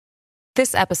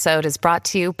This episode is brought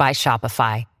to you by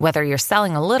Shopify. Whether you're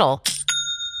selling a little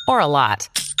or a lot,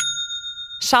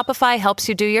 Shopify helps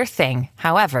you do your thing,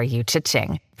 however you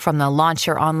cha-ching. From the launch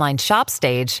your online shop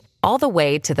stage, all the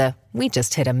way to the we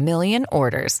just hit 1 million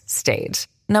orders stage.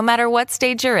 No matter what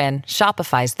stage you're in,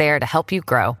 Shopify's there to help you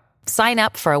grow. Sign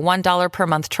up for a $1 per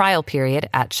month trial period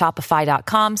at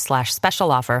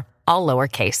shopify.com/special offer, all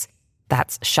lowercase.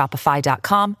 That's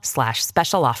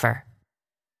shopify.com/special offer.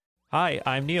 Hi,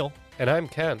 I'm Neil. And I'm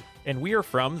Ken. And we are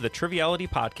from the Triviality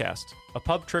Podcast, a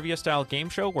pub trivia-style game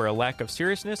show where a lack of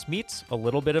seriousness meets a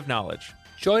little bit of knowledge.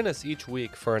 Join us each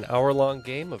week for an hour-long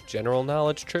game of general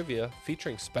knowledge trivia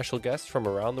featuring special guests from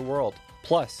around the world,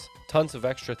 plus tons of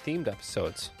extra themed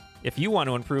episodes. If you want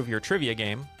to improve your trivia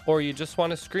game, or you just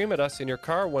want to scream at us in your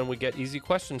car when we get easy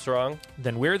questions wrong,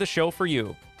 then we're the show for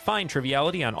you. Find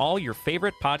Triviality on all your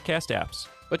favorite podcast apps.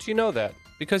 But you know that,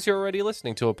 because you're already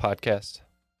listening to a podcast.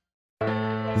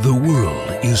 The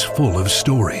world is full of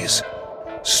stories.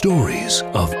 Stories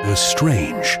of the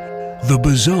strange, the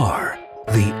bizarre,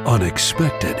 the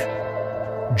unexpected.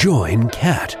 Join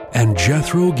Kat and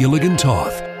Jethro Gilligan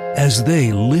Toth as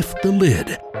they lift the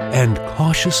lid and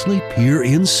cautiously peer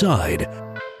inside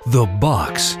the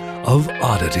box of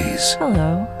oddities.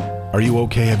 Hello. Are you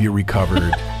okay? Have you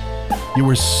recovered? You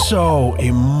were so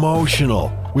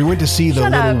emotional. We went to see the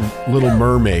Little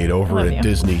Mermaid over at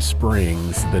Disney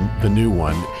Springs, the new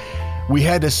one. We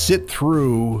had to sit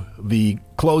through the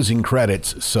closing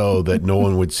credits so that no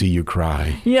one would see you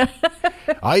cry. Yeah.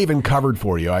 I even covered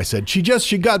for you. I said, she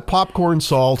got popcorn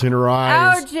salt in her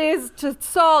eyes. Allergies to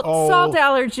salt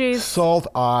allergies. Salt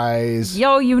eyes.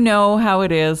 Yo, you know how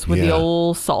it is with the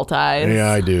old salt eyes.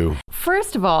 Yeah, I do.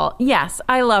 First of all, yes,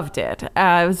 I loved it.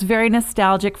 It was very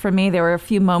nostalgic for me. There were a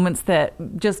few moments that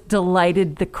just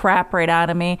delighted the crap right out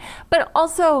of me. But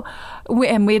also, we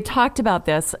had talked about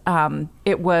this,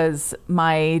 it was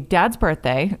my dad's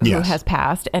birthday, who has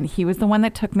passed, and he was the one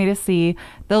that took me to see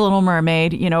The Little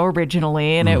Mermaid, originally.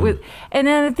 And and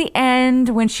then at the end,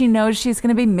 when she knows she's going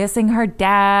to be missing her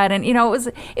dad, and it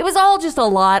was all just a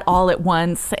lot all at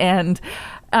once. And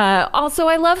also,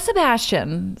 I love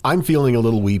Sebastian. I'm feeling a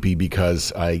little weepy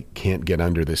because I can't get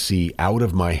under the sea out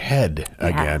of my head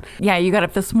again. Yeah, you got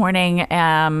up this morning.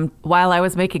 While I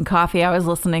was making coffee, I was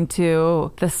listening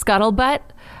to The Scuttlebutt,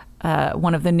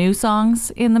 one of the new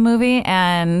songs in the movie,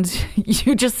 and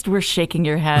you just were shaking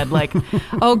your head like,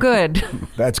 oh, good.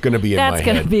 That's going to be in my head. That's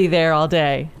going to be there all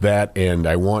day. That and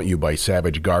I Want You by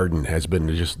Savage Garden has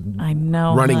been just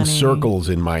running circles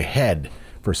in my head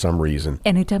for some reason.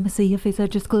 Anytime I see your face, I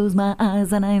just close my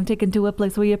eyes and I am taken to a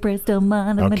place where you press on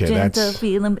a magenta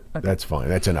feeling. Okay. That's fine.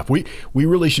 That's enough. We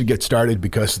really should get started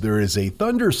because there is a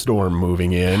thunderstorm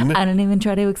moving in. I don't even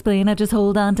try to explain. I just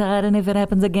hold on tight, and if it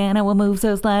happens again, I will move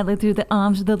so slightly through the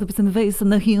arms, the lips, and the face,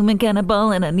 and the human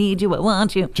cannibal, and I need you, I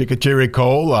want you.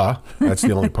 Chicka-chirri-cola. That's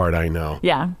the only part I know.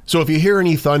 Yeah. So if you hear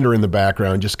any thunder in the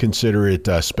background, just consider it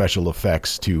special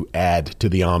effects to add to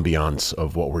the ambiance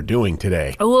of what we're doing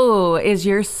today. Oh, is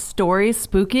your story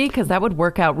spooky? Because that would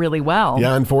work out really well.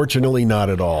 Yeah, unfortunately, not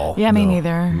at all. Yeah, me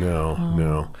neither.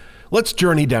 No. Let's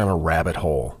journey down a rabbit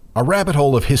hole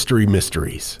of history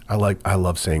mysteries. I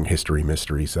love saying history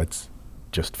mysteries. That's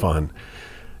just fun.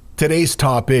 Today's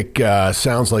topic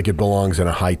sounds like it belongs in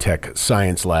a high-tech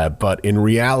science lab, but in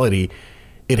reality,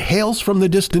 it hails from the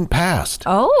distant past.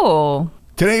 Oh.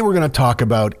 Today we're going to talk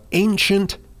about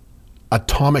ancient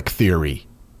atomic theory.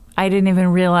 I didn't even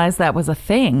realize that was a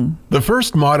thing. The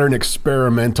first modern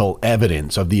experimental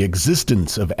evidence of the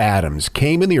existence of atoms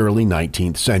came in the early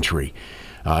 19th century.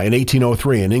 In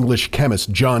 1803, an English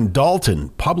chemist, John Dalton,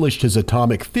 published his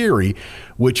atomic theory,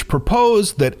 which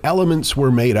proposed that elements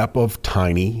were made up of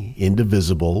tiny,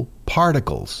 indivisible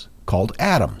particles called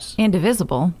atoms.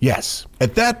 Indivisible? Yes.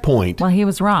 At that point... Well, he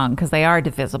was wrong, because they are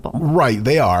divisible. Right,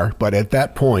 they are. But at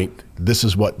that point, this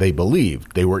is what they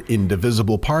believed. They were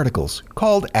indivisible particles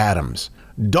called atoms.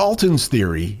 Dalton's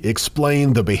theory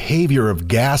explained the behavior of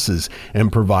gases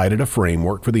and provided a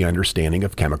framework for the understanding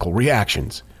of chemical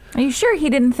reactions. Are you sure he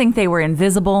didn't think they were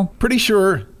invisible? Pretty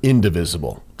sure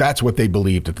indivisible. That's what they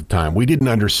believed at the time. We didn't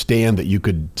understand that you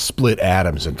could split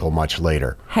atoms until much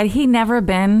later. Had he never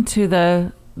been to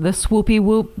the swoopy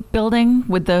whoop building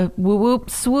with the whoop whoop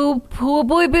swoop whoop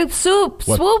whoop whoop swoop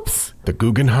swoops? The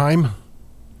Guggenheim?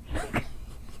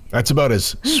 That's about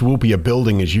as swoopy a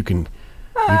building as you can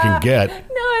get.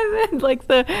 No, I meant like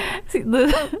the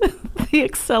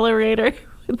accelerator.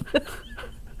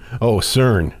 Oh,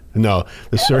 CERN. No,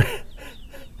 the CERN.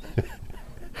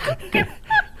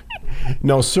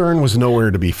 No, CERN was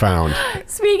nowhere to be found.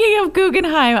 Speaking of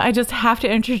Guggenheim, I just have to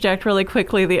interject really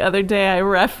quickly. The other day I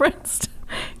referenced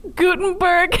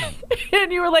Gutenberg.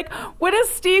 And you were like, what does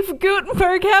Steve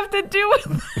Gutenberg have to do with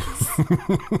this?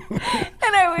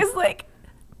 And I was like,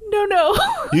 no.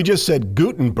 You just said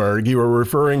Gutenberg. You were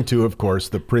referring to, of course,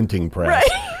 the printing press.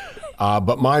 Right.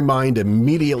 But my mind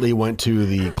immediately went to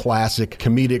the classic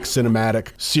comedic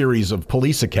cinematic series of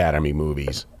Police Academy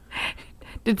movies.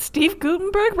 Did Steve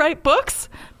Gutenberg write books?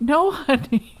 No,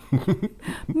 honey.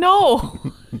 No.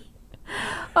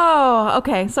 Oh,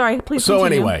 okay. Sorry. Please So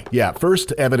continue. anyway,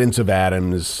 first evidence of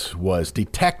atoms was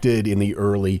detected in the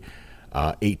early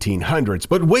 1800s.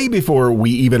 But way before we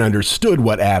even understood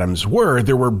what atoms were,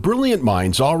 there were brilliant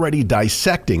minds already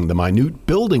dissecting the minute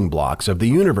building blocks of the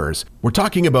universe. We're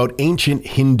talking about ancient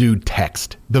Hindu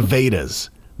text, the Vedas.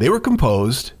 They were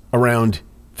composed around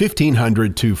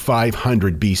 1500 to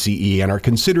 500 BCE and are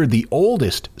considered the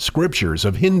oldest scriptures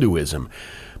of Hinduism.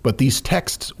 But these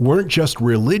texts weren't just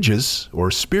religious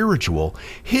or spiritual.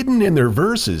 Hidden in their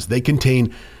verses, they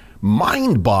contain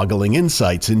mind-boggling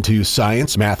insights into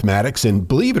science, mathematics, and,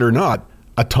 believe it or not,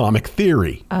 atomic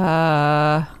theory.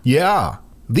 Yeah.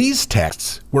 These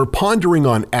texts were pondering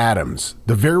on atoms,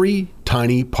 the very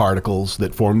tiny particles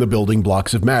that form the building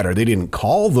blocks of matter. They didn't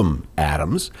call them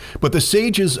atoms, but the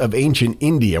sages of ancient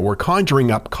India were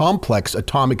conjuring up complex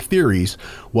atomic theories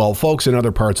while folks in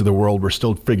other parts of the world were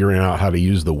still figuring out how to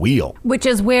use the wheel. Which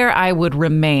is where I would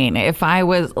remain if I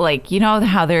was like, you know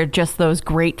how they're just those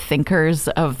great thinkers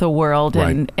of the world.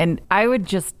 Right. And I would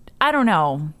just, I don't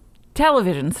know.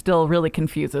 Television still really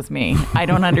confuses me. I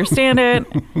don't understand it.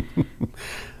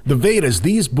 The Vedas,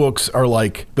 these books are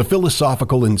like the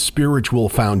philosophical and spiritual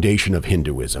foundation of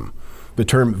Hinduism. The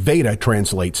term Veda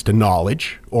translates to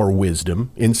knowledge or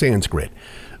wisdom in Sanskrit.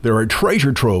 They're a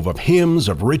treasure trove of hymns,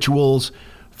 of rituals,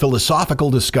 philosophical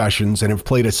discussions, and have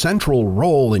played a central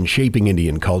role in shaping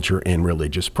Indian culture and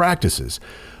religious practices.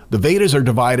 The Vedas are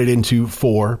divided into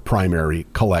 4 primary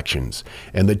collections,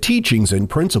 and the teachings and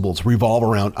principles revolve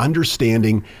around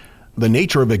understanding the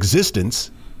nature of existence,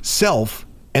 self,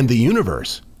 and the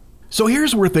universe. So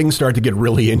here's where things start to get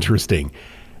really interesting.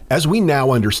 As we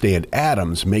now understand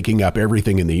atoms making up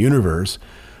everything in the universe,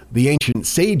 the ancient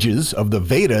sages of the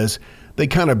Vedas, they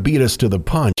kind of beat us to the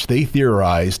punch. They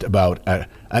theorized about an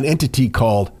entity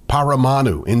called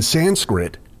Paramanu. In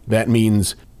Sanskrit, that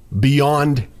means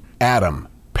beyond atom,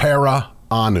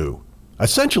 para-anu,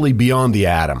 essentially beyond the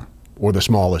atom or the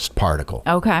smallest particle.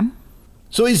 Okay.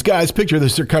 So these guys, picture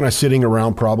this, they're kind of sitting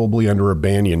around probably under a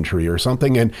banyan tree or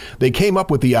something, and they came up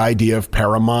with the idea of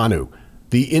Paramanu,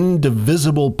 the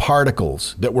indivisible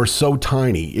particles that were so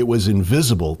tiny it was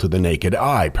invisible to the naked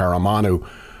eye. Paramanu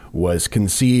was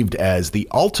conceived as the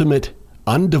ultimate,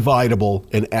 undividable,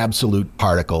 and absolute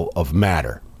particle of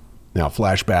matter. Now,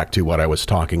 flashback to what I was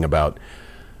talking about.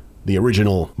 The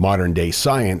original modern-day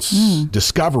science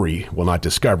discovery, well, not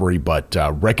discovery, but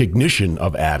recognition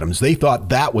of atoms, they thought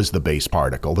that was the base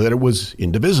particle, that it was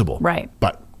indivisible. Right.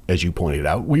 But as you pointed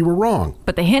out, we were wrong.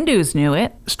 But the Hindus knew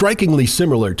it. Strikingly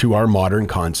similar to our modern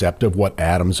concept of what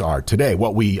atoms are today,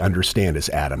 what we understand as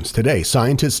atoms today.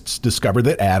 Scientists discovered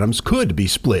that atoms could be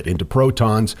split into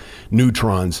protons,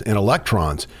 neutrons, and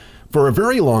electrons. For a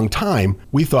very long time,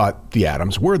 we thought the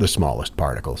atoms were the smallest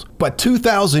particles. But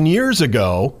 2,000 years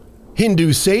ago,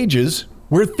 Hindu sages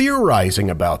were theorizing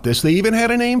about this. They even had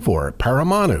a name for it,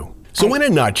 Paramanu. So in a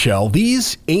nutshell,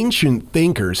 these ancient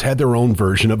thinkers had their own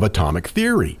version of atomic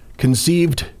theory,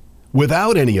 conceived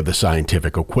without any of the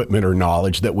scientific equipment or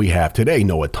knowledge that we have today.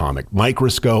 No atomic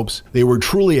microscopes. They were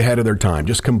truly ahead of their time,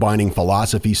 just combining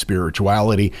philosophy,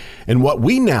 spirituality, and what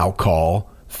we now call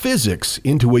physics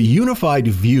into a unified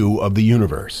view of the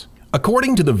universe.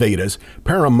 According to the Vedas,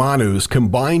 Paramanus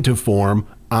combine to form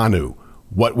Anu,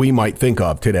 what we might think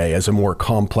of today as a more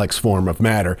complex form of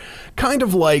matter. Kind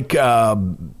of like,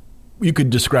 you could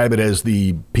describe it as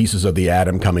the pieces of the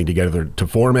atom coming together to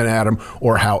form an atom,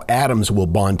 or how atoms will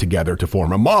bond together to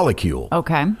form a molecule.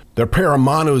 Okay. The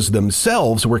Paramanus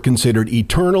themselves were considered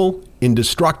eternal,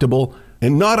 indestructible,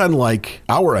 and not unlike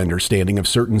our understanding of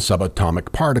certain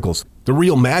subatomic particles. The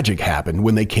real magic happened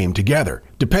when they came together.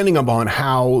 Depending upon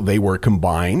how they were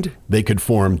combined, they could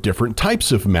form different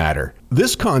types of matter.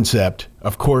 This concept,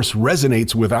 of course,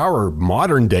 resonates with our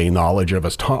modern-day knowledge of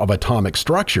atomic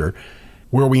structure,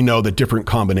 where we know that different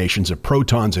combinations of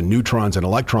protons and neutrons and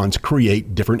electrons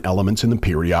create different elements in the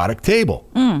periodic table.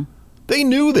 They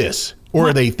knew this,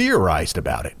 or they theorized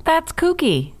about it. That's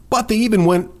kooky. But they even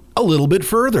went a little bit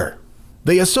further.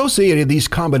 They associated these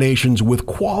combinations with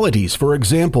qualities. For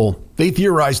example, they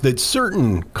theorized that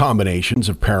certain combinations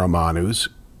of Paramanus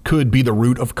could be the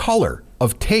root of color,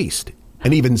 of taste,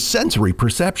 and even sensory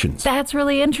perceptions. That's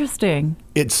really interesting.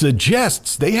 It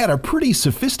suggests they had a pretty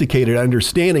sophisticated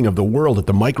understanding of the world at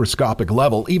the microscopic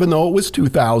level, even though it was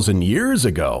 2,000 years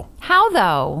ago. How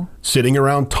though? Sitting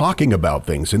around talking about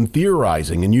things and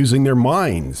theorizing and using their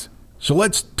minds. So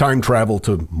let's time travel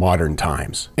to modern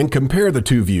times and compare the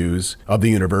two views of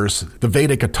the universe, the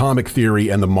Vedic atomic theory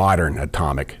and the modern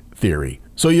atomic theory.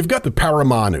 So you've got the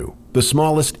Paramanu, the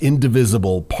smallest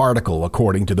indivisible particle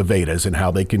according to the Vedas, and how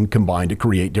they can combine to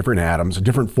create different atoms,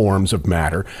 different forms of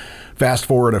matter. Fast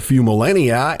forward a few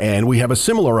millennia, and we have a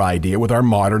similar idea with our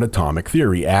modern atomic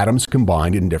theory. Atoms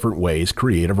combined in different ways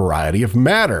create a variety of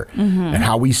matter, and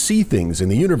how we see things in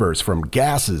the universe, from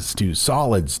gases to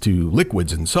solids to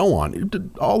liquids and so on,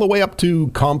 all the way up to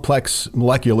complex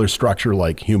molecular structure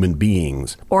like human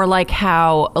beings. Or like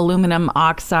how aluminum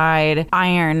oxide,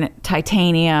 iron,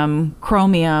 titanium,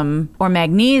 chromium, or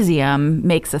magnesium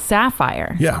makes a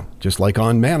sapphire. Yeah, just like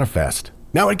on Manifest.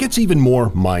 Now, it gets even more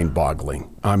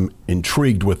mind-boggling. I'm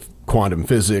intrigued with quantum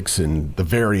physics and the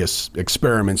various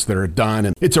experiments that are done.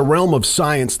 And it's a realm of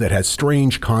science that has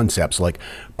strange concepts, like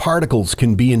particles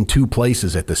can be in two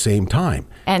places at the same time.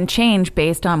 And change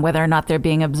based on whether or not they're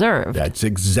being observed. That's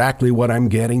exactly what I'm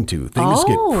getting to. Things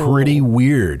get pretty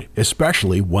weird,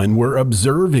 especially when we're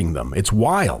observing them. It's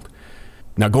wild.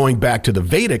 Now, going back to the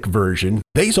Vedic version,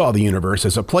 they saw the universe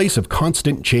as a place of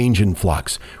constant change and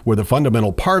flux, where the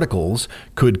fundamental particles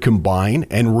could combine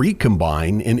and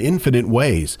recombine in infinite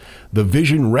ways. The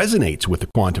vision resonates with the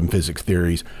quantum physics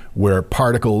theories, where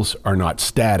particles are not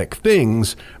static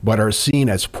things, but are seen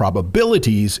as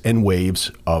probabilities and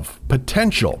waves of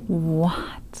potential.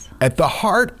 What? At the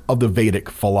heart of the Vedic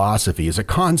philosophy is a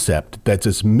concept that's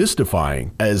as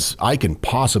mystifying as I can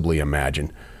possibly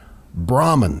imagine: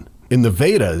 Brahman. In the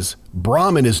Vedas,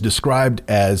 Brahman is described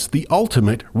as the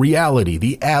ultimate reality,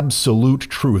 the absolute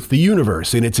truth, the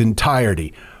universe in its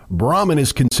entirety. Brahman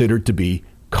is considered to be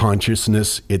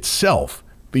consciousness itself.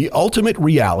 The ultimate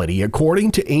reality,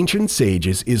 according to ancient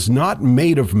sages, is not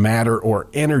made of matter or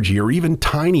energy or even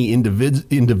tiny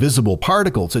indivisible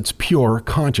particles. It's pure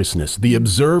consciousness, the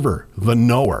observer, the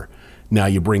knower. Now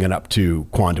you bring it up to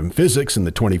quantum physics in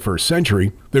the 21st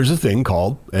century, there's a thing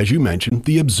called, as you mentioned,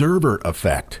 the observer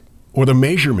effect, or the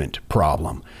measurement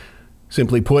problem.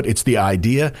 Simply put, it's the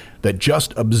idea that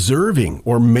just observing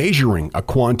or measuring a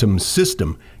quantum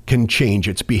system can change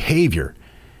its behavior.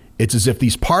 It's as if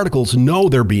these particles know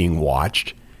they're being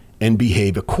watched and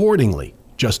behave accordingly.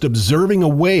 Just observing a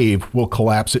wave will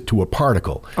collapse it to a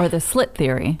particle. Or the slit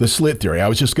theory. The slit theory. I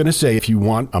was just going to say, if you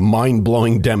want a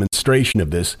mind-blowing demonstration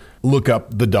of this, look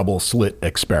up the double slit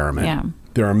experiment. Yeah.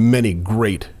 There are many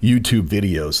great YouTube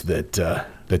videos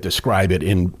that describe it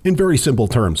in very simple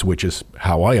terms, which is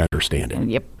how I understand it.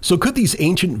 Yep. So could these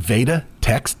ancient Veda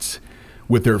texts,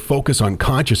 with their focus on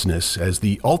consciousness as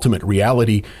the ultimate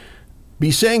reality,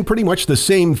 be saying pretty much the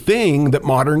same thing that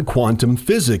modern quantum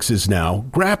physics is now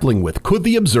grappling with? Could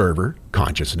the observer,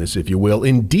 consciousness if you will,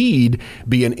 indeed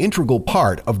be an integral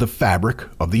part of the fabric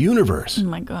of the universe? Oh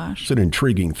my gosh. It's an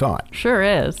intriguing thought. Sure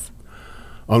is.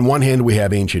 On one hand, we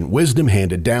have ancient wisdom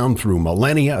handed down through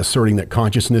millennia, asserting that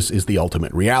consciousness is the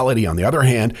ultimate reality. On the other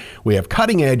hand, we have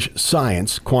cutting-edge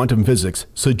science, quantum physics,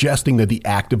 suggesting that the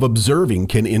act of observing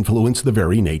can influence the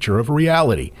very nature of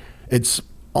reality. It's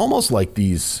almost like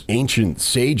these ancient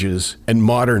sages and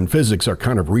modern physics are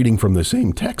kind of reading from the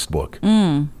same textbook.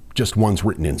 Just one's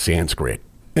written in Sanskrit.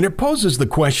 And it poses the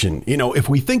question, if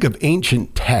we think of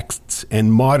ancient texts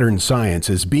and modern science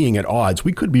as being at odds,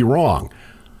 we could be wrong.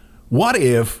 What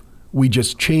if we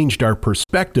just changed our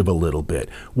perspective a little bit?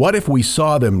 What if we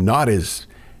saw them not as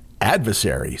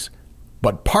adversaries,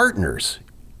 but partners,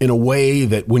 in a way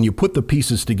that when you put the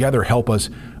pieces together, help us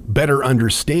better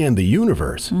understand the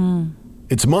universe?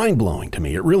 It's mind-blowing to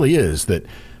me. It really is, that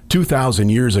 2,000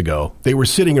 years ago, they were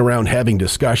sitting around having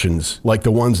discussions like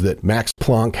the ones that Max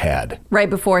Planck had. Right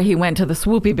before he went to the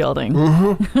Swoopy building.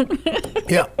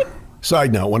 Yeah.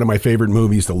 Side note, one of my favorite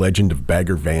movies, The Legend of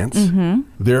Bagger Vance.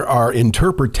 There are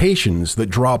interpretations that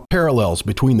draw parallels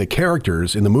between the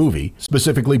characters in the movie,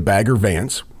 specifically Bagger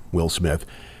Vance, Will Smith,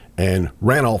 and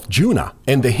Ranulph Juna,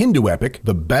 and the Hindu epic,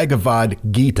 the Bhagavad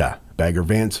Gita. Bagger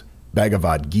Vance,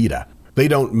 Bhagavad Gita. They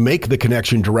don't make the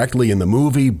connection directly in the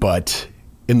movie, but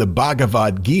in the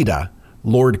Bhagavad Gita,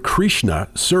 Lord Krishna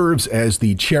serves as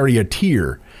the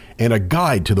charioteer and a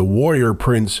guide to the warrior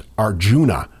prince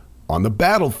Arjuna on the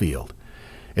battlefield.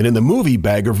 And in the movie,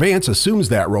 Bagger Vance assumes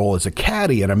that role as a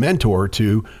caddy and a mentor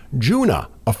to Juna,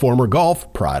 a former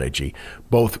golf prodigy.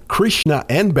 Both Krishna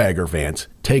and Bagger Vance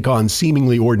take on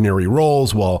seemingly ordinary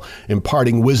roles while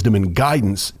imparting wisdom and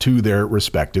guidance to their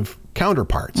respective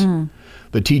counterparts.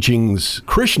 The teachings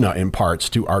Krishna imparts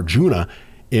to Arjuna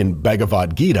in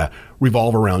Bhagavad Gita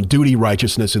revolve around duty,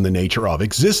 righteousness, and the nature of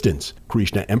existence.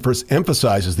 Krishna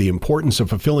emphasizes the importance of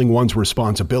fulfilling one's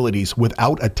responsibilities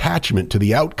without attachment to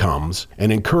the outcomes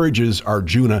and encourages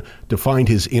Arjuna to find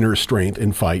his inner strength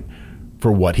and fight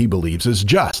for what he believes is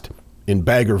just. In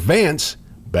Bagger Vance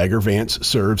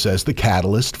serves as the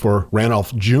catalyst for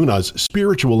Ranulph Juna's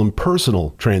spiritual and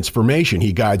personal transformation.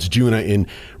 He guides Juna in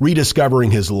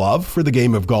rediscovering his love for the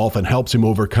game of golf and helps him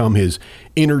overcome his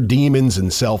inner demons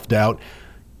and self-doubt.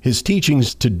 His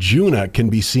teachings to Juna can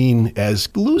be seen as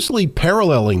loosely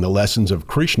paralleling the lessons of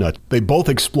Krishna. They both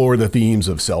explore the themes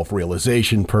of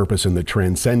self-realization, purpose, and the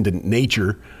transcendent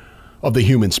nature of the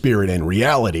human spirit and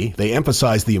reality. They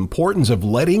emphasize the importance of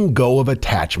letting go of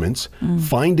attachments,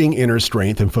 finding inner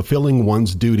strength, and fulfilling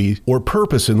one's duty or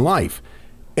purpose in life.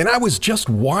 And I was just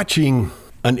watching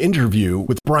an interview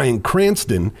with Bryan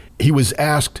Cranston. He was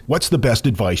asked, what's the best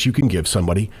advice you can give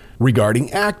somebody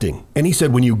regarding acting? And he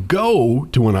said, when you go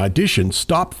to an audition,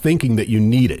 stop thinking that you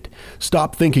need it.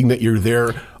 Stop thinking that you're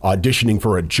there auditioning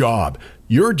for a job.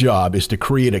 Your job is to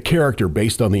create a character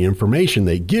based on the information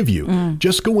they give you.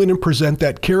 Just go in and present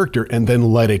that character and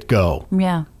then let it go.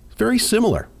 Yeah. Very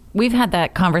similar. We've had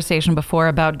that conversation before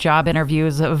about job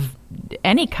interviews of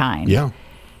any kind. Yeah.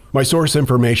 My source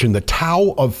information, The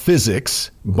Tao of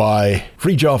Physics by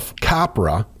Fritjof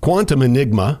Capra, Quantum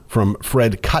Enigma from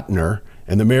Fred Kuttner,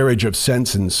 and The Marriage of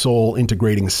Sense and Soul,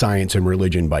 Integrating Science and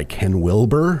Religion by Ken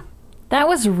Wilber. That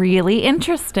was really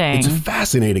interesting. It's a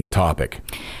fascinating topic.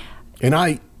 And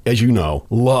I, as you know,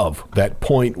 love that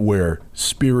point where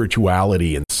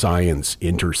spirituality and science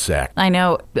intersect. I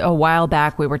know a while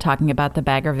back we were talking about the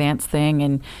Bagger Vance thing,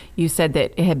 and you said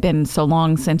that it had been so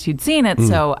long since you'd seen it,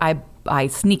 so I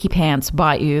sneaky pants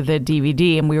bought you the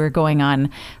DVD, and we were going on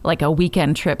like a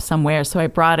weekend trip somewhere, so I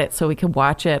brought it so we could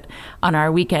watch it on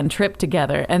our weekend trip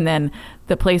together. And then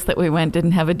the place that we went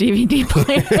didn't have a DVD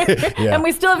player, and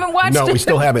we still haven't watched it. No, we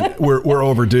still haven't. We're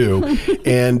overdue.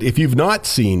 And if you've not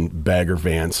seen Bagger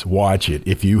Vance, watch it.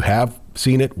 If you have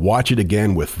seen it, watch it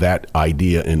again with that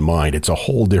idea in mind. It's a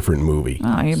whole different movie.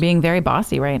 Oh, you're being very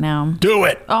bossy right now. Do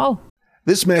it! Oh.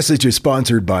 This message is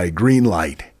sponsored by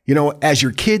Greenlight. You know, as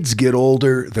your kids get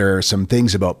older, there are some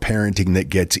things about parenting that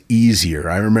gets easier.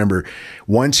 I remember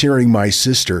once hearing my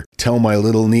sister tell my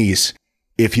little niece,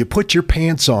 if you put your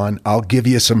pants on, I'll give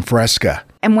you some Fresca.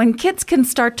 And when kids can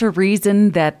start to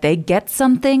reason that they get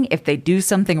something if they do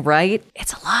something right,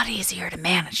 it's a lot easier to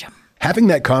manage them. Having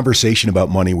that conversation about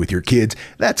money with your kids,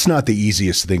 that's not the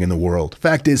easiest thing in the world.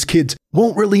 Fact is, kids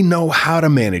won't really know how to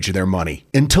manage their money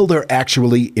until they're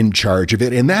actually in charge of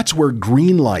it, and that's where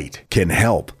Greenlight can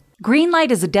help. Greenlight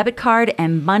is a debit card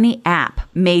and money app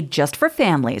made just for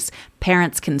families.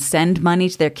 Parents can send money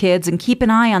to their kids and keep an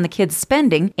eye on the kids'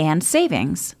 spending and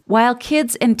savings, while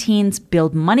kids and teens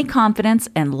build money confidence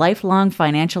and lifelong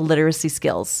financial literacy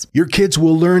skills. Your kids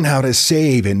will learn how to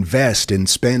save, invest, and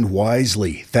spend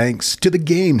wisely thanks to the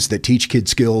games that teach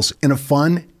kids skills in a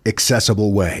fun,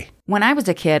 accessible way. When I was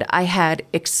a kid, I had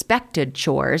expected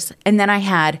chores, and then I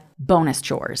had bonus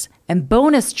chores. And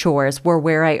bonus chores were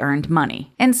where I earned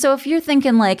money. And so if you're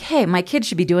thinking like, hey, my kid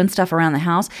should be doing stuff around the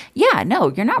house, yeah, no,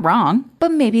 you're not wrong.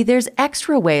 But maybe there's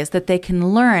extra ways that they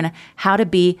can learn how to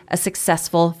be a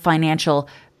successful financial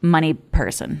money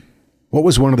person. What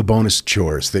was one of the bonus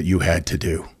chores that you had to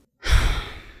do?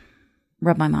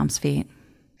 Rub my mom's feet.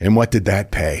 And what did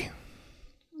that pay?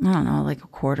 I don't know, like a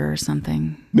quarter or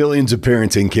something. Millions of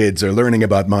parents and kids are learning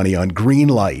about money on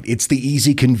Greenlight. It's the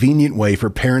easy, convenient way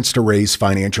for parents to raise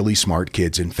financially smart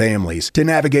kids and families to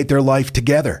navigate their life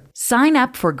together. Sign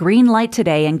up for Greenlight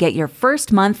today and get your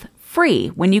first month free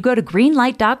when you go to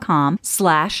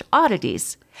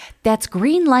greenlight.com/oddities. That's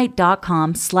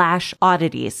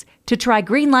greenlight.com/oddities to try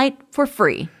Greenlight for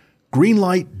free.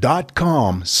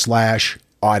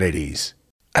 Greenlight.com/oddities.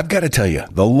 I've got to tell you,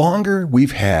 the longer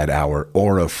we've had our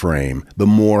Aura frame, the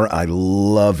more I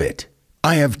love it.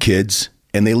 I have kids,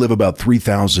 and they live about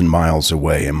 3,000 miles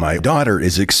away, and my daughter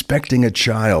is expecting a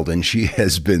child, and she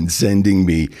has been sending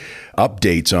me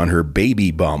updates on her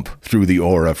baby bump through the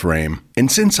Aura frame.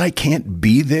 And since I can't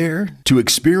be there to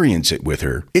experience it with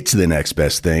her, it's the next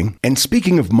best thing. And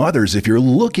speaking of mothers, if you're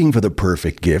looking for the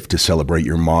perfect gift to celebrate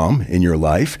your mom in your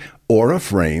life, Aura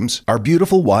frames are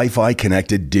beautiful Wi-Fi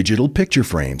connected digital picture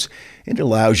frames. It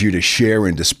allows you to share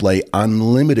and display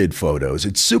unlimited photos.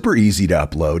 It's super easy to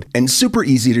upload and super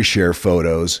easy to share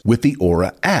photos with the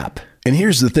Aura app. And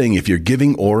here's the thing, if you're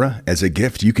giving Aura as a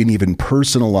gift, you can even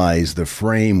personalize the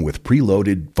frame with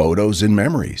preloaded photos and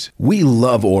memories. We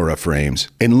love Aura frames,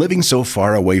 and living so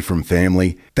far away from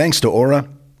family, thanks to Aura,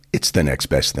 It's the next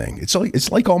best thing.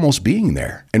 It's like almost being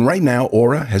there. And right now,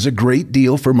 Aura has a great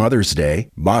deal for Mother's Day.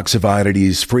 Box of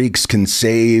Oddities freaks can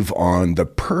save on the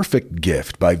perfect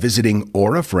gift by visiting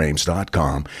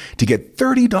auraframes.com to get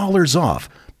 $30 off,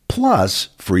 plus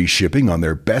free shipping on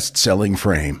their best-selling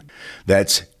frame.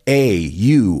 That's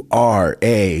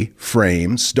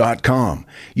AURAFrames.com.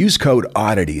 Use code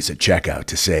oddities at checkout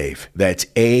to save. That's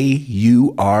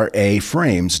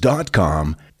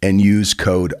AURAFrames.com and use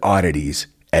code oddities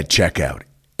at checkout,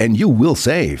 and you will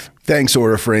save. Thanks,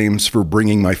 Aura Frames, for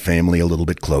bringing my family a little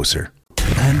bit closer.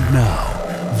 And now,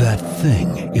 that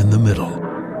thing in the middle.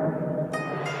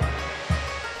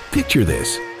 Picture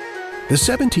this: the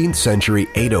 17th century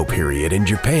Edo period in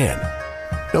Japan.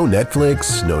 No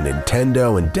Netflix, no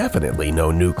Nintendo, and definitely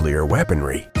no nuclear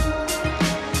weaponry.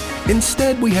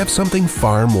 Instead, we have something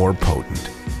far more potent.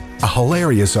 A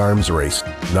hilarious arms race,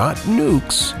 not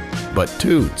nukes, but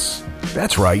toots.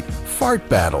 That's right, fart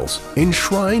battles,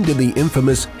 enshrined in the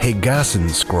infamous Heigassen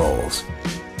Scrolls.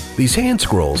 These hand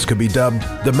scrolls could be dubbed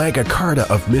the Magna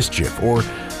Carta of Mischief or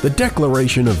the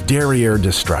Declaration of Derriere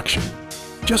Destruction.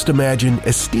 Just imagine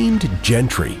esteemed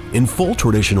gentry in full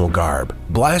traditional garb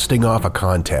blasting off a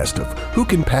contest of who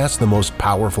can pass the most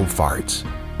powerful farts.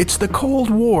 It's the Cold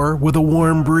War with a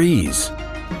warm breeze.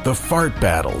 The fart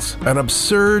battles, an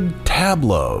absurd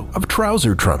tableau of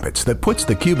trouser trumpets that puts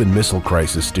the Cuban Missile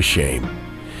Crisis to shame.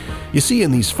 You see,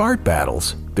 in these fart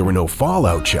battles, there were no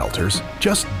fallout shelters,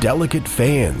 just delicate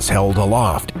fans held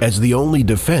aloft as the only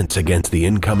defense against the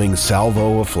incoming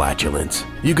salvo of flatulence.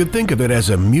 You could think of it as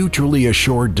a mutually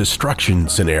assured destruction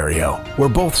scenario, where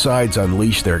both sides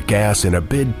unleash their gas in a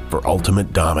bid for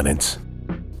ultimate dominance.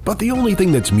 But the only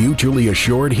thing that's mutually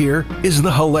assured here is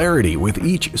the hilarity, with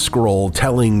each scroll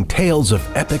telling tales of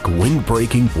epic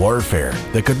wind-breaking warfare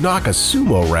that could knock a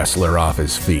sumo wrestler off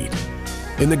his feet.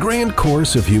 In the grand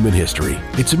course of human history,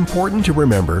 it's important to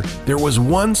remember there was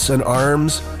once an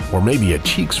arms, or maybe a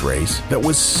cheeks race, that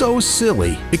was so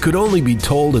silly it could only be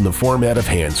told in the format of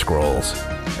hand scrolls.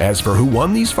 As for who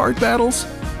won these fart battles,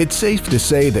 it's safe to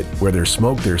say that where there's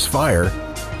smoke, there's fire,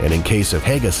 and in case of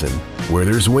Heigassen, where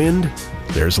there's wind,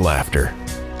 there's laughter.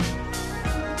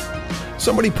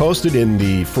 Somebody posted in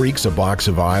the Freaks A Box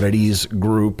of Oddities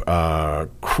group,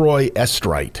 Croy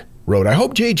Estrite wrote, "I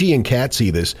hope JG and Kat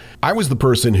see this. I was the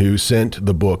person who sent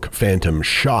the book Phantom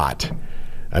Shot.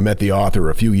 I met the author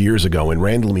a few years ago and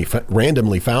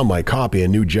randomly found my copy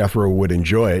and knew Jethro would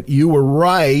enjoy it. You were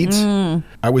right.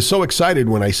 I was so excited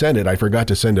when I sent it, I forgot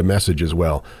to send a message as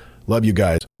well. Love you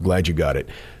guys. Glad you got it.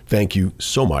 Thank you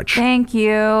so much." Thank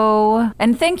you.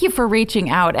 And thank you for reaching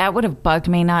out. That would have bugged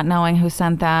me not knowing who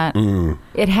sent that.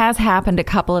 It has happened a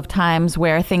couple of times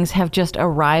where things have just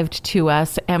arrived to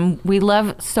us, and we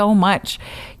love so much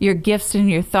your gifts and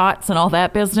your thoughts and all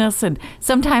that business. And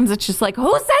sometimes it's just like,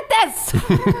 who sent this?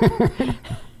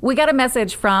 We got a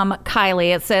message from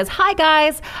Kylie. It says, "Hi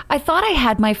guys, I thought I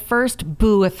had my first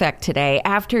boo effect today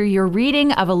after your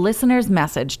reading of a listener's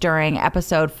message during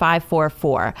episode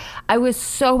 544. I was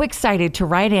so excited to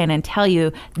write in and tell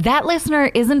you that listener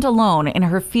isn't alone in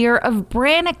her fear of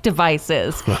Brannick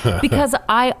devices because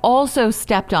I also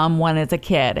stepped on one as a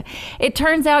kid. It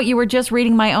turns out you were just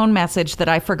reading my own message that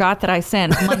I forgot that I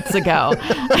sent months ago.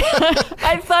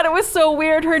 I thought it was so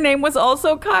weird her name was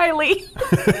also Kylie."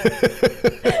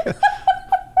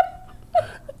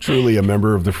 Truly a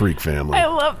member of the Freak family. I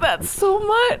love that so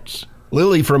much.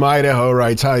 Lily from Idaho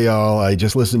writes, "Hi y'all, I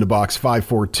just listened to Box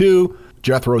 542,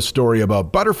 Jethro's story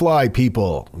about butterfly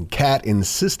people. Kat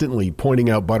insistently pointing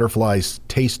out butterflies'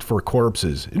 taste for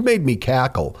corpses. It made me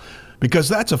cackle, because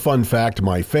that's a fun fact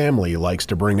my family likes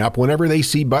to bring up whenever they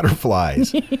see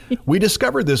butterflies. We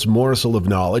discovered this morsel of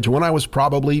knowledge when I was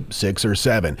probably 6 or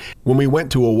 7, when we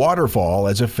went to a waterfall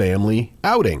as a family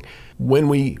outing. When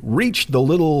we reached the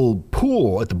little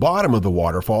pool at the bottom of the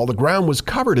waterfall, the ground was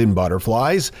covered in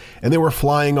butterflies, and they were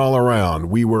flying all around.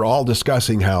 We were all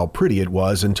discussing how pretty it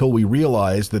was until we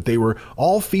realized that they were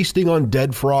all feasting on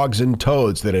dead frogs and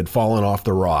toads that had fallen off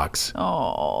the rocks.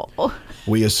 Oh.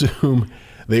 We assume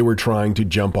they were trying to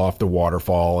jump off the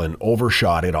waterfall and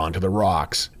overshot it onto the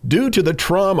rocks. Due to the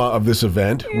trauma of this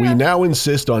event, we now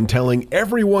insist on telling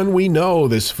everyone we know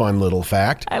this fun little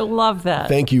fact. I love that.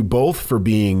 Thank you both for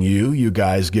being you. You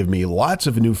guys give me lots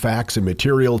of new facts and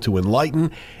material to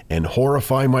enlighten and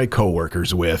horrify my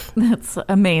coworkers with." That's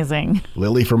amazing.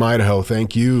 Lily from Idaho.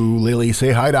 Thank you, Lily.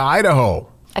 Say hi to Idaho.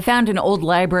 I found an old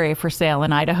library for sale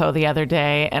in Idaho the other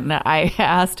day, and I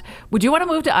asked, "Would you want to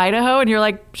move to Idaho?" And you're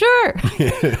like, "Sure."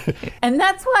 And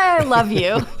that's why I love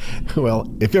you. Well,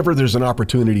 if ever there's an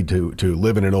opportunity to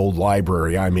live in an old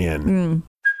library, I'm in.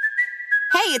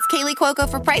 Hey, it's Kaylee Cuoco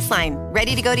for Priceline.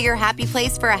 Ready to go to your happy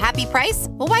place for a happy price?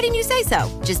 Well, why didn't you say so?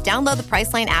 Just download the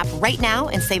Priceline app right now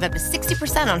and save up to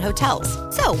 60% on hotels.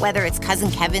 So whether it's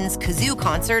Cousin Kevin's Kazoo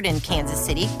Concert in Kansas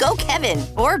City, go Kevin,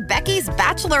 or Becky's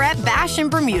Bachelorette Bash in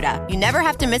Bermuda, you never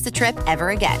have to miss a trip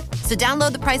ever again. So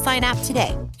download the Priceline app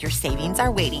today. Your savings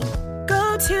are waiting.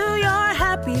 Go to your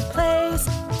happy place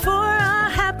for a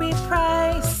happy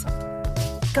price.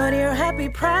 Go to your happy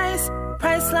price,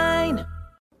 Priceline.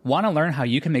 Want to learn how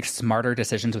you can make smarter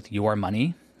decisions with your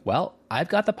money? Well, I've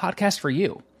got the podcast for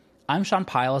you. I'm Sean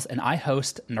Piles, and I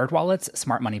host NerdWallet's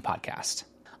Smart Money Podcast.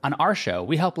 On our show,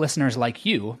 we help listeners like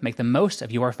you make the most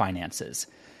of your finances.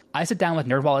 I sit down with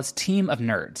NerdWallet's team of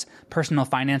nerds, personal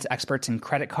finance experts in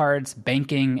credit cards,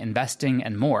 banking, investing,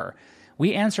 and more.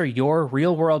 We answer your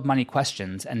real-world money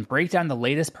questions and break down the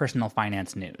latest personal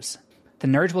finance news. The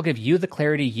nerds will give you the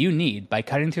clarity you need by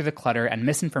cutting through the clutter and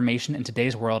misinformation in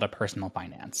today's world of personal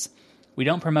finance. We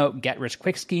don't promote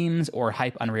get-rich-quick schemes or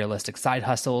hype unrealistic side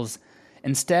hustles.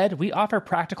 Instead, we offer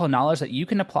practical knowledge that you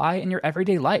can apply in your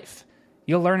everyday life.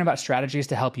 You'll learn about strategies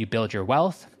to help you build your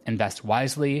wealth, invest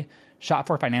wisely, shop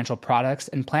for financial products,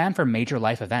 and plan for major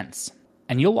life events.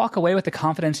 And you'll walk away with the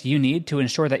confidence you need to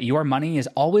ensure that your money is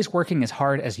always working as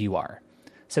hard as you are.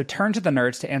 So turn to the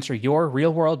nerds to answer your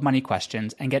real-world money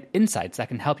questions and get insights that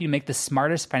can help you make the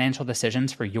smartest financial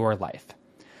decisions for your life.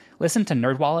 Listen to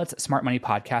NerdWallet's Smart Money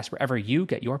Podcast wherever you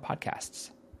get your podcasts.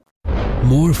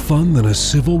 More fun than a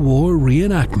Civil War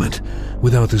reenactment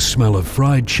without the smell of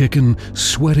fried chicken,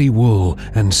 sweaty wool,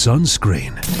 and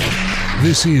sunscreen.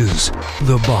 This is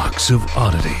The Box of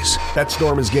Oddities. That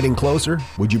storm is getting closer.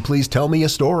 Would you please tell me a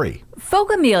story?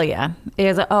 Folkamelia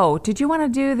is did you want to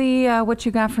do the what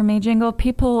you got for me jingle?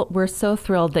 People were so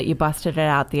thrilled that you busted it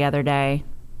out the other day.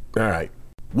 All right.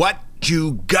 What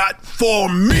you got for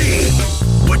me?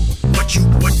 What you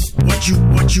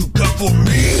got for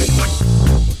me?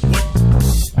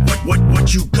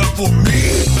 What you got for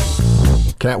me?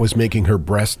 Kat was making her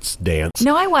breasts dance.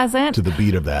 No, I wasn't. To the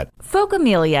beat of that.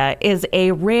 Folkamelia is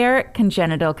a rare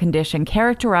congenital condition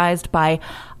characterized by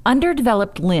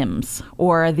underdeveloped limbs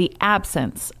or the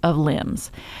absence of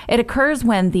limbs. It occurs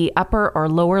when the upper or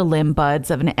lower limb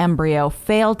buds of an embryo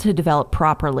fail to develop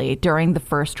properly during the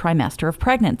first trimester of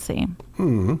pregnancy.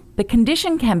 The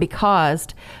condition can be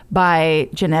caused by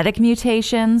genetic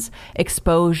mutations,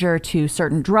 exposure to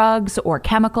certain drugs or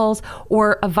chemicals,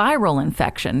 or a viral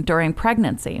infection during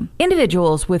pregnancy.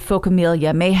 Individuals with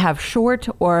folkamelia may have short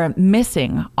or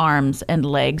missing arms and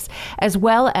legs, as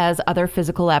well as other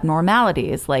physical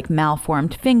abnormalities like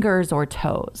malformed fingers or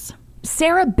toes.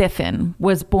 Sarah Biffin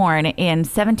was born in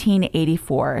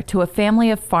 1784 to a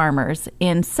family of farmers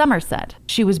in Somerset.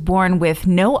 She was born with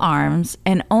no arms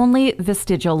and only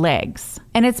vestigial legs,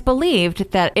 and it's believed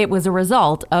that it was a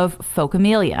result of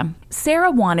folkamelia.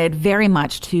 Sarah wanted very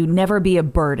much to never be a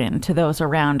burden to those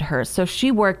around her, so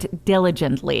she worked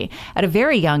diligently at a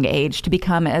very young age to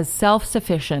become as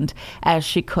self-sufficient as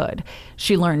she could.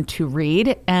 She learned to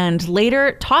read and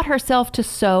later taught herself to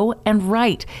sew and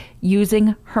write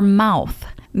using her mouth.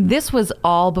 This was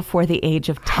all before the age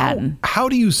of 10. How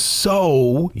do you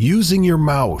sew using your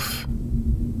mouth?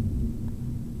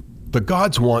 The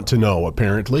gods want to know,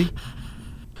 apparently.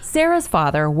 Sarah's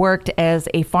father worked as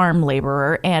a farm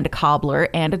laborer and a cobbler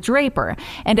and a draper,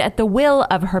 and at the will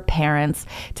of her parents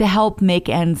to help make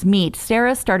ends meet,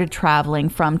 Sarah started traveling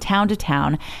from town to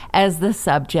town as the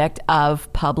subject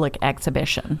of public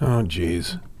exhibition. Oh,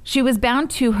 geez. She was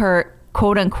bound to her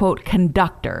quote-unquote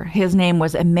conductor. His name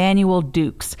was Emmanuel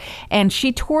Dukes, and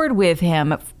she toured with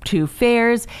him to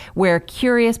fairs where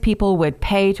curious people would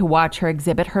pay to watch her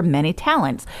exhibit her many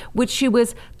talents, which she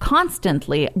was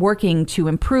constantly working to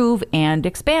improve and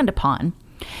expand upon.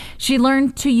 She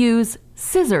learned to use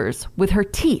scissors with her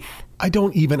teeth. I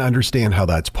don't even understand how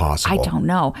that's possible. I don't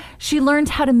know. She learned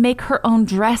how to make her own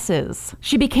dresses.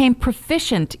 She became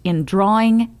proficient in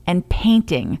drawing and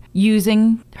painting,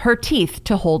 using her teeth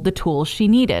to hold the tools she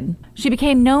needed. She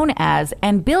became known as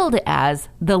and billed as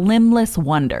the Limbless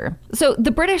Wonder. So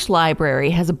the British Library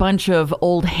has a bunch of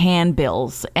old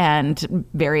handbills and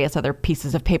various other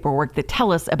pieces of paperwork that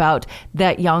tell us about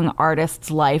that young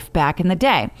artist's life back in the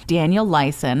day. Daniel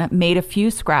Lyson made a few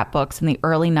scrapbooks in the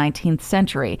early 19th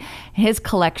century. His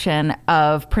collection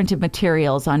of printed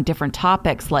materials on different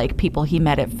topics like people he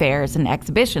met at fairs and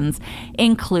exhibitions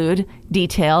include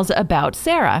details about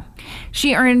Sarah.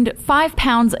 She earned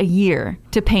 £5 a year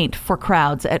to paint for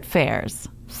crowds at fairs.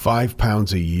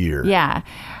 £5 a year? Yeah.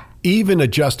 Even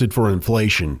adjusted for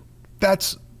inflation,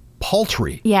 that's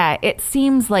paltry. Yeah, it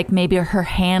seems like maybe her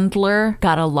handler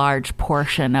got a large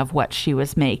portion of what she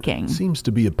was making. Seems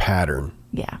to be a pattern.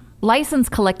 Yeah. License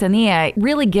Collectanea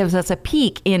really gives us a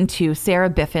peek into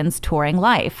Sarah Biffin's touring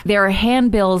life. There are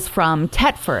handbills from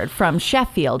Tetford, from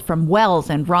Sheffield, from Wells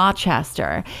and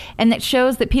Rochester, and it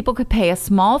shows that people could pay a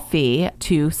small fee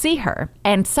to see her,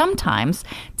 and sometimes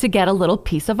to get a little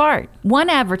piece of art. One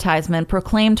advertisement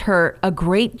proclaimed her a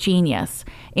great genius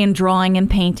in drawing and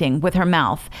painting with her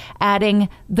mouth, adding,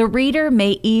 "The reader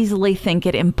may easily think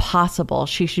it impossible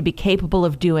she should be capable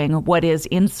of doing what is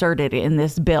inserted in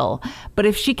this bill, but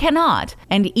if she cannot,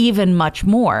 and even much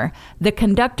more, the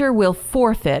conductor will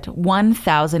forfeit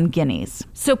 1,000 guineas."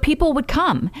 So people would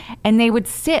come, and they would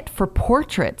sit for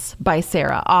portraits by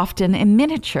Sarah, often in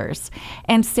miniatures,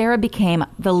 and Sarah became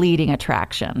the leading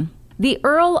attraction. The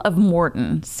Earl of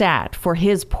Morton sat for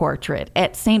his portrait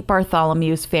at St.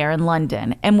 Bartholomew's Fair in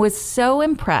London and was so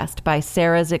impressed by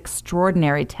Sarah's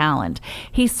extraordinary talent,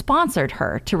 he sponsored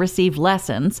her to receive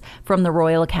lessons from the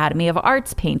Royal Academy of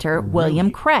Arts painter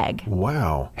William Craig.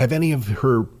 Wow. Have any of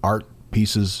her art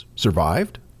pieces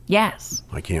survived? Yes.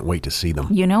 I can't wait to see them.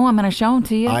 You know I'm going to show them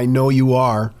to you. I know you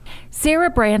are. Sarah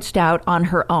branched out on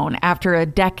her own after a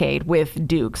decade with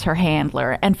Dukes, her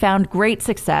handler, and found great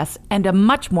success and a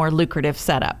much more lucrative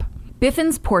setup.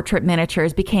 Biffin's portrait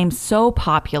miniatures became so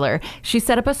popular, she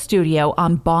set up a studio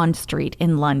on Bond Street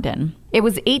in London. It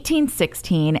was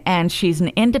 1816, and she's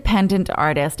an independent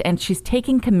artist, and she's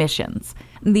taking commissions.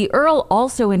 The Earl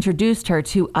also introduced her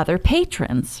to other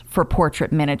patrons for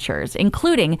portrait miniatures,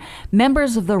 including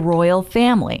members of the royal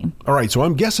family. All right, so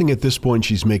I'm guessing at this point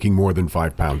she's making more than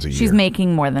 £5 a year. She's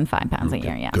making more than £5 a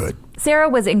year, yes. Good. Sarah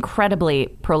was incredibly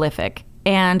prolific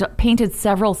and painted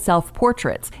several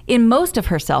self-portraits. In most of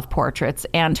her self-portraits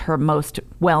and her most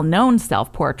well-known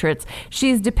self-portraits,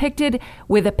 she's depicted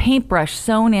with a paintbrush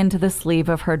sewn into the sleeve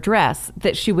of her dress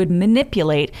that she would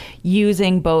manipulate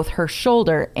using both her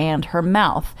shoulder and her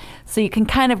mouth. So you can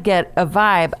kind of get a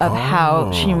vibe of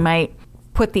how she might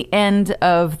put the end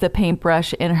of the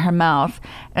paintbrush in her mouth,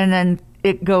 and then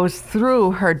it goes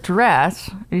through her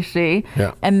dress, you see,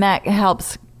 and that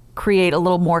helps create a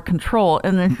little more control,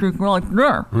 and then she's like, In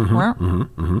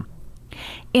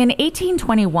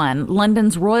 1821,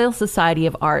 London's Royal Society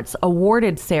of Arts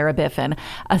awarded Sarah Biffin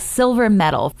a silver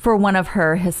medal for one of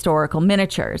her historical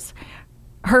miniatures.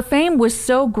 Her fame was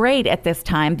so great at this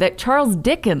time that Charles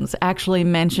Dickens actually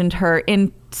mentioned her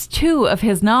in 2 of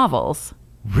his novels.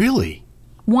 Really?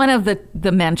 One of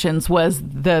the mentions was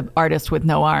the artist with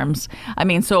no arms. I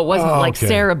mean, so it wasn't like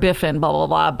Sarah Biffin, blah, blah,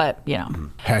 blah, but, you know.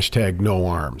 Hashtag no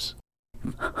arms.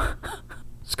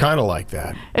 It's kind of like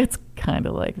that. It's kind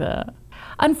of like that.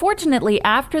 Unfortunately,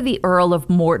 after the Earl of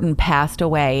Morton passed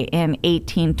away in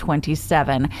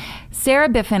 1827, Sarah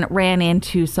Biffin ran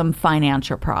into some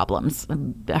financial problems.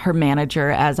 Her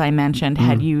manager, as I mentioned,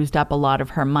 had used up a lot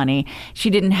of her money. She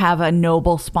didn't have a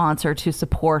noble sponsor to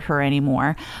support her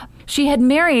anymore. She had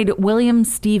married William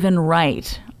Stephen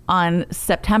Wright on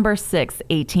September 6,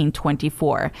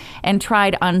 1824, and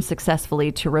tried unsuccessfully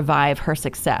to revive her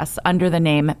success under the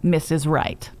name Mrs.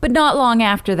 Wright. But not long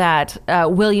after that,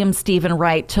 William Stephen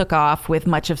Wright took off with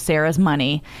much of Sarah's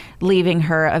money, leaving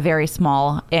her a very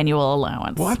small annual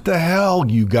allowance. What the hell,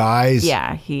 you guys?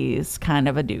 Yeah, he's kind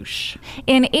of a douche.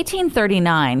 In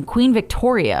 1839, Queen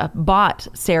Victoria bought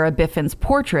Sarah Biffin's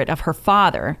portrait of her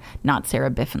father, not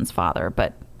Sarah Biffin's father,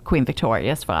 but Queen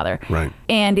Victoria's father. Right.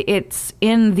 And it's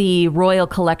in the Royal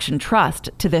Collection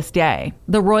Trust to this day.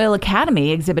 The Royal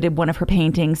Academy exhibited one of her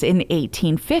paintings in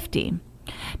 1850.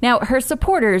 Now, her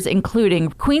supporters, including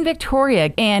Queen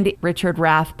Victoria and Richard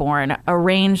Rathbone,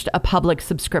 arranged a public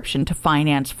subscription to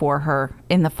finance for her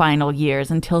in the final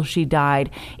years until she died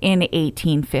in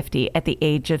 1850 at the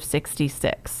age of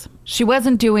 66. She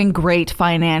wasn't doing great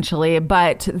financially,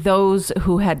 but those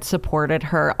who had supported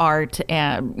her art,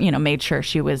 made sure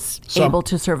she was able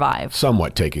to survive.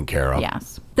 Somewhat taken care of.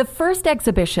 Yes. The first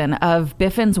exhibition of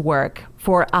Biffin's work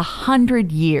for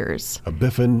 100 years. A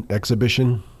Biffin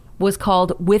exhibition? Was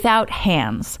called Without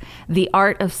Hands, The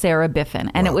Art of Sarah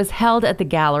Biffin, and it was held at the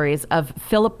galleries of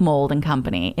Philip Mould and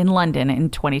Company in London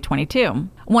in 2022.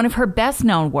 One of her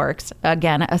best-known works,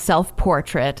 again, a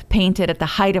self-portrait painted at the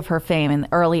height of her fame in the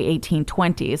early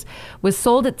 1820s, was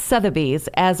sold at Sotheby's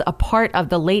as a part of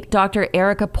the late Dr.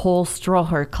 Erica Pole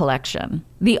Stroher collection.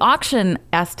 The auction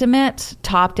estimate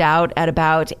topped out at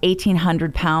about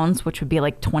 £1,800, which would be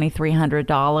like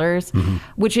 $2,300,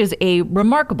 which is a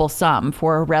remarkable sum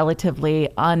for a relatively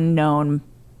unknown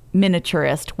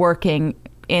miniaturist working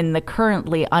in the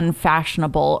currently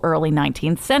unfashionable early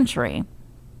 19th century.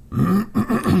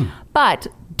 But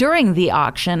During the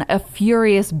auction, a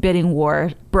furious bidding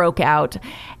war broke out,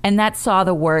 and that saw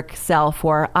the work sell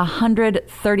for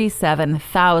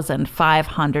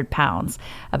 £137,500,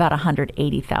 about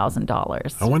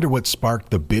 $180,000. I wonder what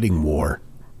sparked the bidding war.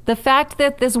 The fact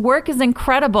that this work is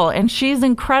incredible and she's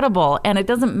incredible, and it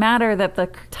doesn't matter that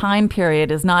the time period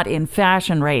is not in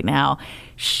fashion right now.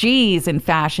 She's in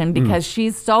fashion because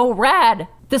she's so rad.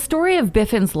 The story of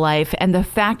Biffin's life and the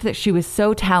fact that she was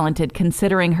so talented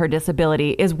considering her disability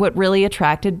is what really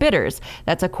attracted bidders.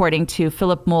 That's according to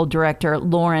Philip Mould director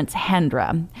Lawrence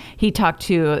Hendra. He talked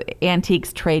to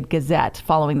Antiques Trade Gazette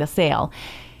following the sale.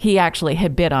 He actually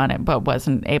had bid on it but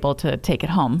wasn't able to take it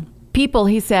home. People,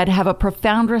 he said, have a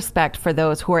profound respect for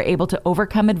those who are able to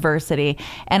overcome adversity,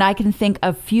 and I can think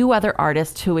of few other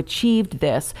artists who achieved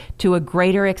this to a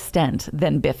greater extent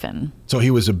than Biffin. So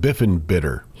he was a Biffin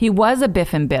bidder. He was a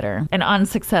Biffin bidder, an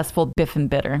unsuccessful Biffin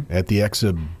bidder. At the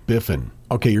Exhibiffin.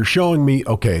 Okay, you're showing me,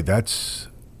 that's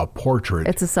a portrait.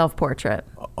 It's a self-portrait.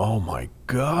 Oh my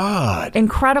God.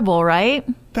 Incredible, right?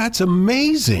 That's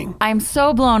amazing. I'm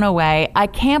so blown away. I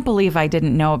can't believe I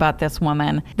didn't know about this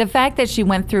woman. The fact that she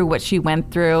went through what she went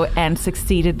through and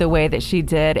succeeded the way that she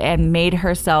did and made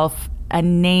herself a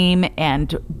name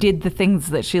and did the things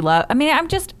that she loved. I mean,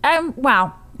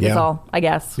 wow. That's all, I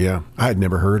guess. Yeah, I had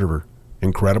never heard of her.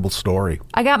 Incredible story.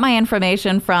 I got my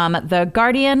information from The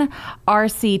Guardian,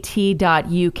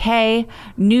 rct.uk,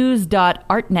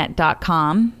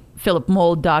 news.artnet.com,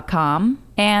 philipmould.com,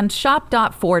 and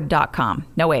shop.ford.com.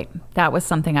 No, wait, that was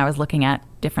something I was looking at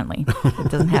differently.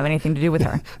 It doesn't have anything to do with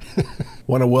her.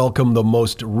 Want to welcome the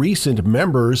most recent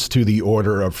members to the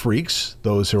Order of Freaks,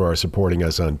 those who are supporting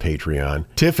us on Patreon.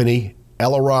 Tiffany,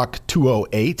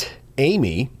 Ellarock208,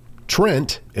 Amy,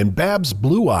 Trent, and Babs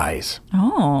Blue Eyes.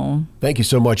 Oh. Thank you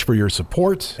so much for your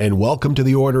support, and welcome to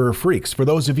the Order of Freaks. For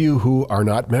those of you who are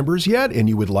not members yet and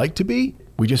you would like to be,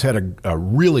 we just had a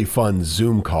really fun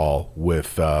Zoom call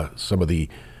with some of the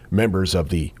members of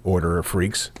the Order of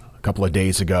Freaks a couple of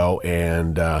days ago,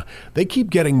 and they keep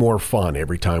getting more fun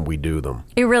every time we do them.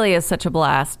 It really is such a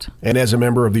blast. And as a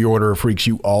member of the Order of Freaks,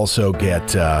 you also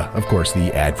get, of course,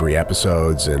 the ad-free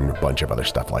episodes and a bunch of other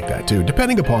stuff like that, too,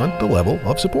 depending upon the level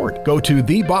of support. Go to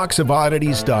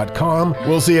theboxofoddities.com.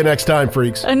 We'll see you next time,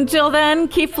 freaks. Until then,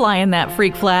 keep flying that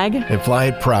freak flag. And fly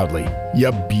it proudly,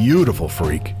 you beautiful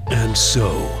freak. And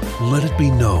so, let it be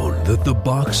known that the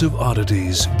Box of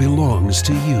Oddities belongs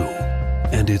to you,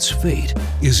 and its fate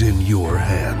is in your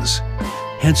hands.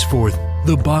 Henceforth,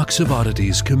 the Box of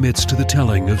Oddities commits to the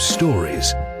telling of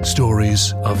stories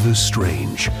of the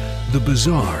strange, the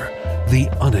bizarre, the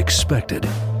unexpected.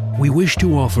 We wish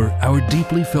to offer our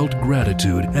deeply felt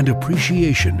gratitude and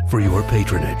appreciation for your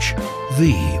patronage.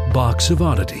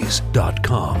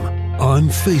 TheBoxOfOddities.com. On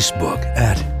Facebook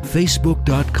at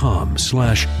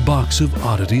facebook.com/Box of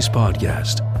Oddities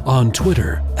Podcast. On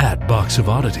Twitter at Box of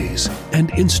Oddities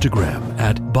and Instagram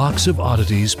at Box of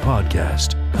Oddities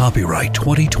Podcast. Copyright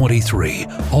 2023.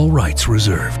 All rights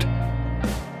reserved.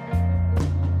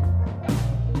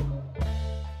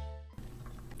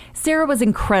 Sarah was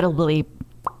incredibly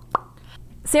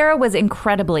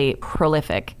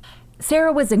prolific.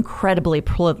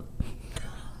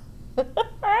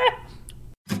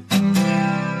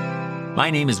 My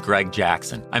name is Greg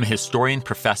Jackson. I'm a historian,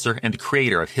 professor, and the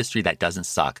creator of History That Doesn't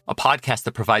Suck, a podcast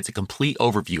that provides a complete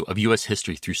overview of U.S.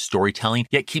 history through storytelling,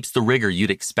 yet keeps the rigor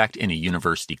you'd expect in a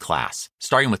university class.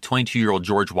 Starting with 22-year-old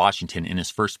George Washington in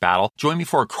his first battle, join me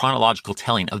for a chronological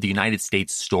telling of the United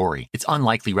States story, its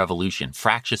unlikely revolution,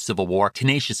 fractious civil war,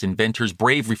 tenacious inventors,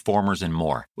 brave reformers, and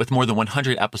more. With more than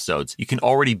 100 episodes, you can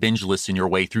already binge listen your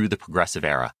way through the progressive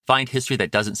era. Find History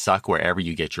That Doesn't Suck wherever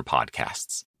you get your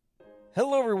podcasts.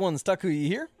 Hello everyone, Takuya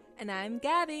here. And I'm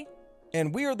Gabby.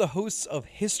 And we are the hosts of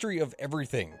History of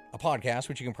Everything, a podcast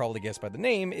which you can probably guess by the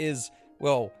name is,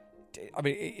 well,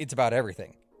 it's about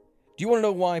everything. Do you want to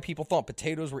know why people thought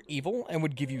potatoes were evil and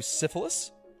would give you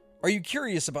syphilis? Are you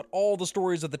curious about all the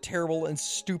stories of the terrible and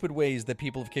stupid ways that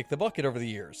people have kicked the bucket over the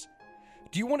years?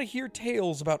 Do you want to hear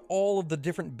tales about all of the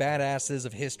different badasses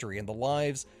of history and the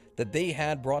lives that they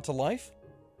had brought to life?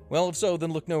 Well, if so,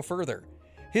 then look no further.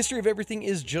 History of Everything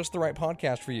is just the right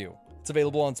podcast for you. It's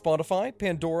available on Spotify,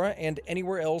 Pandora, and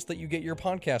anywhere else that you get your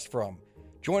podcast from.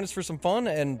 Join us for some fun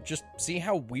and just see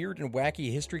how weird and wacky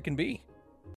history can be.